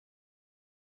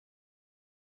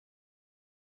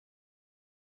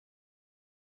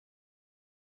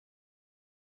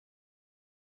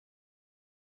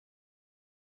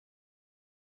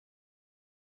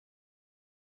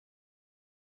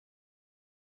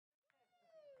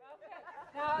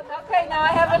Okay, now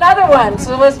I have another one.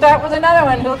 So we'll start with another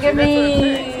one. Who'll give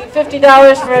me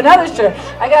 $50 for another shirt?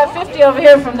 I got 50 over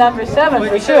here from number 7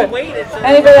 for sure.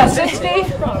 Anybody else? 60?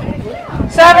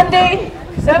 70?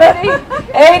 70?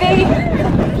 80?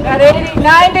 Got 80?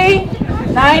 90?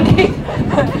 90?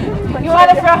 You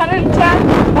want it for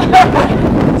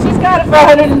 110? She's got it for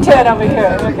 110 over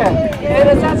here. Okay.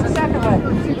 That's the second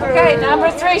one. Okay,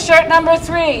 number 3, shirt number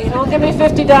 3. Who'll give me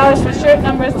 $50 for shirt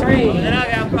number 3? And then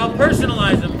I'll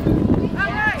personalize them.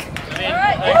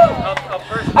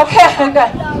 Okay, I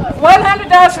got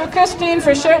 $100 for Christine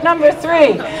for shirt number 3.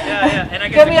 Yeah. And I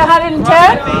give me 110?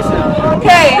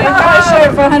 Okay, I got a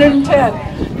shirt for 110.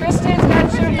 Christine's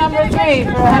got shirt number 3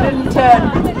 for 110.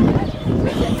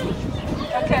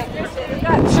 Okay, Christine's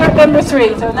got shirt number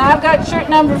 3. So now I've got shirt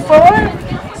number 4,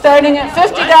 starting at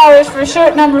 $50 for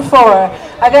shirt number 4.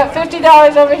 I got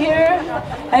 $50 over here.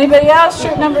 Anybody else?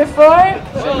 Shirt number 4?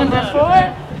 Shirt number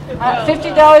 4?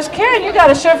 $50. Karen, you got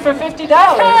a shirt for $50.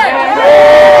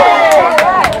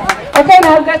 Okay,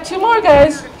 now I've got 2 more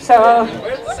guys. So.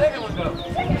 Where's the second one go?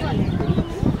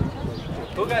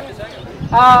 Who got the second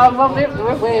one? Well,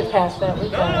 we're way past that. No.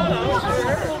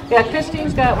 Yeah,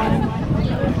 Christine's got one.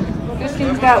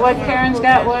 Christine's got one. Karen's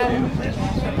got one.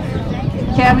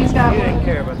 Tammy's got one. You didn't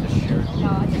care about the shirt.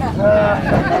 So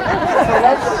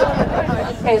that's.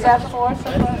 Okay, is that 4?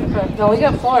 No, we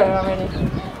got 4 already.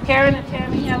 Karen and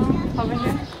Tammy have them over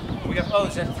here. We got,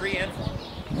 is that 3 and 4?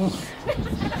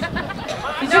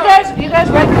 Did you guys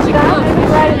write this down? Did you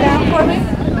write it down for me?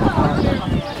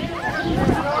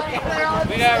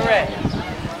 We got Ray.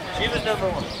 She was number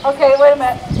 1. Okay, wait a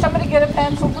minute. Somebody get a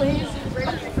pencil, please.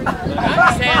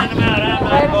 I'm standing them out.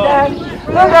 Write it down.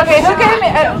 Look, okay, who gave me?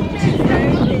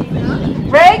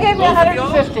 Ray gave me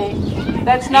 150.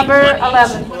 That's number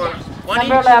 11.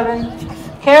 Number 11.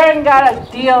 Karen got a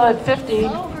deal at 50.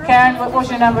 Karen, what was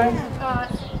your number?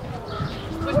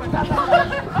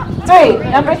 3.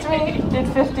 Number 3 did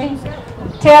 50.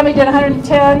 Tammy did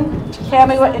 110.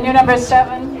 Tammy, and your number is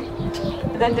 7.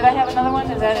 Then did I have another one?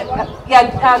 Is that it?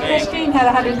 Yeah, Christine had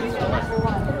 150 for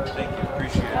 1. Thank you.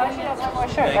 Appreciate it. No, she has one more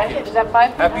shirt, right? Is that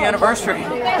 5? Happy anniversary.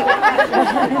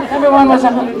 Number 1 was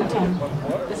 110.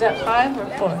 Is that 5 or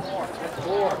 4?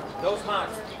 4. Those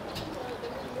marks.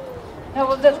 No,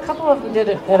 well, a couple of them did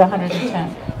it at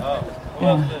 110. Oh,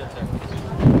 yeah.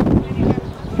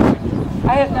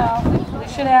 I have no. We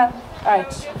should have. All right.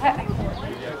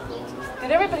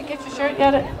 Did everybody get your shirt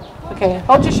yet? Okay,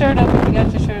 hold your shirt up if you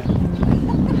got your shirt.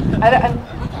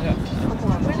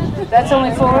 That's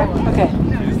only 4? Okay.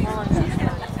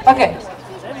 Okay.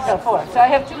 So 4. So I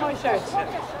have 2 more shirts.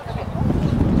 Okay.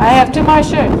 I have 2 more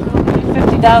shirts.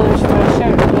 $50 for a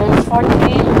shirt. There's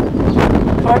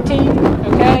 14. 14.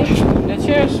 Okay. That's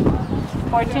yours.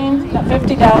 14. No,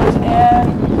 $50.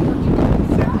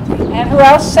 And who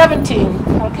else? 17.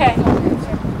 Okay.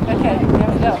 Okay.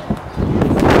 There we go.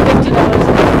 $50.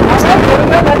 All right. There we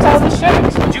go. That's all the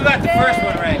shirts. But you got the first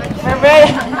one right.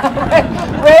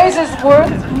 Ray's is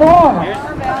worth more.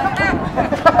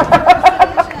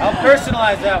 I'll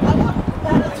personalize that one.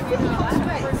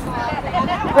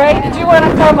 Ray, did you want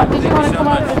to come up? Did you want to come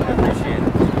up? I appreciate it.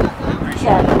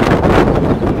 Yeah.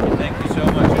 Thank you so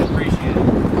much. I appreciate it.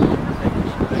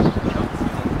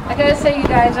 I gotta say, you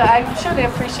guys, I'm sure they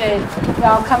appreciate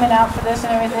y'all coming out for this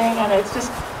and everything, and it's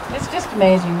just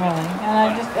amazing, really.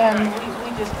 And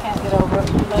we just can't get over it.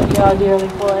 We love y'all dearly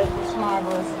for it. It's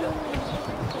marvelous.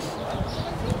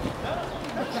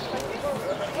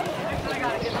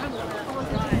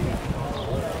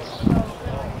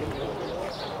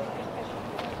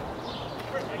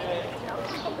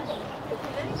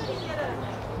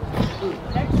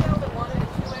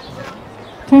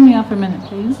 Turn me off for a minute,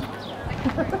 please.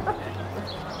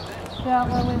 Yeah,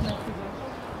 well, wait a minute.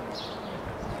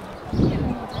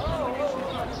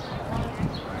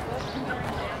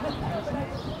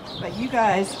 But you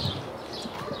guys,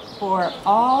 for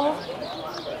all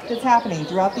that's happening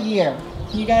throughout the year,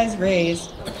 you guys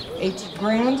raised a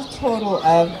grand total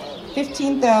of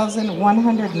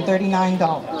 $15,139.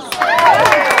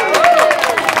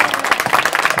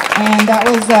 And that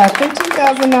was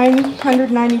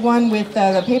 $13,991 with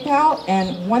the PayPal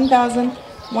and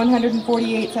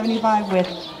 $1,148.75 with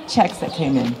checks that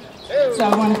came in. So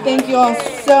I want to thank you all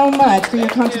so much for your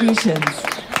contributions.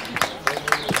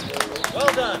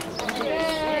 Well done.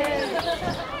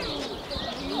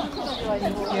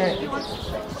 Garett.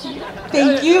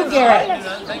 Thank you, Garett.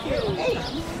 Thank you. Hey,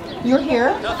 you're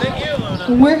here. No, thank you, Luna.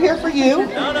 We're here for you.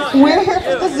 We're here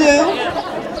for the zoo.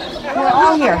 We're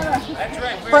all here. That's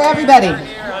right. For everybody. I'm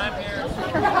here.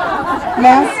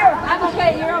 Mass. I'm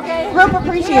okay, you're okay? Group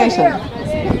appreciation.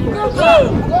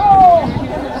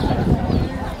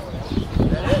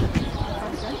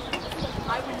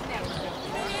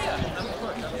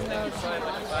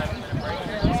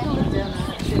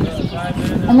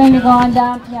 And then you go on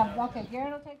down. Yeah, okay,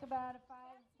 Garett will take about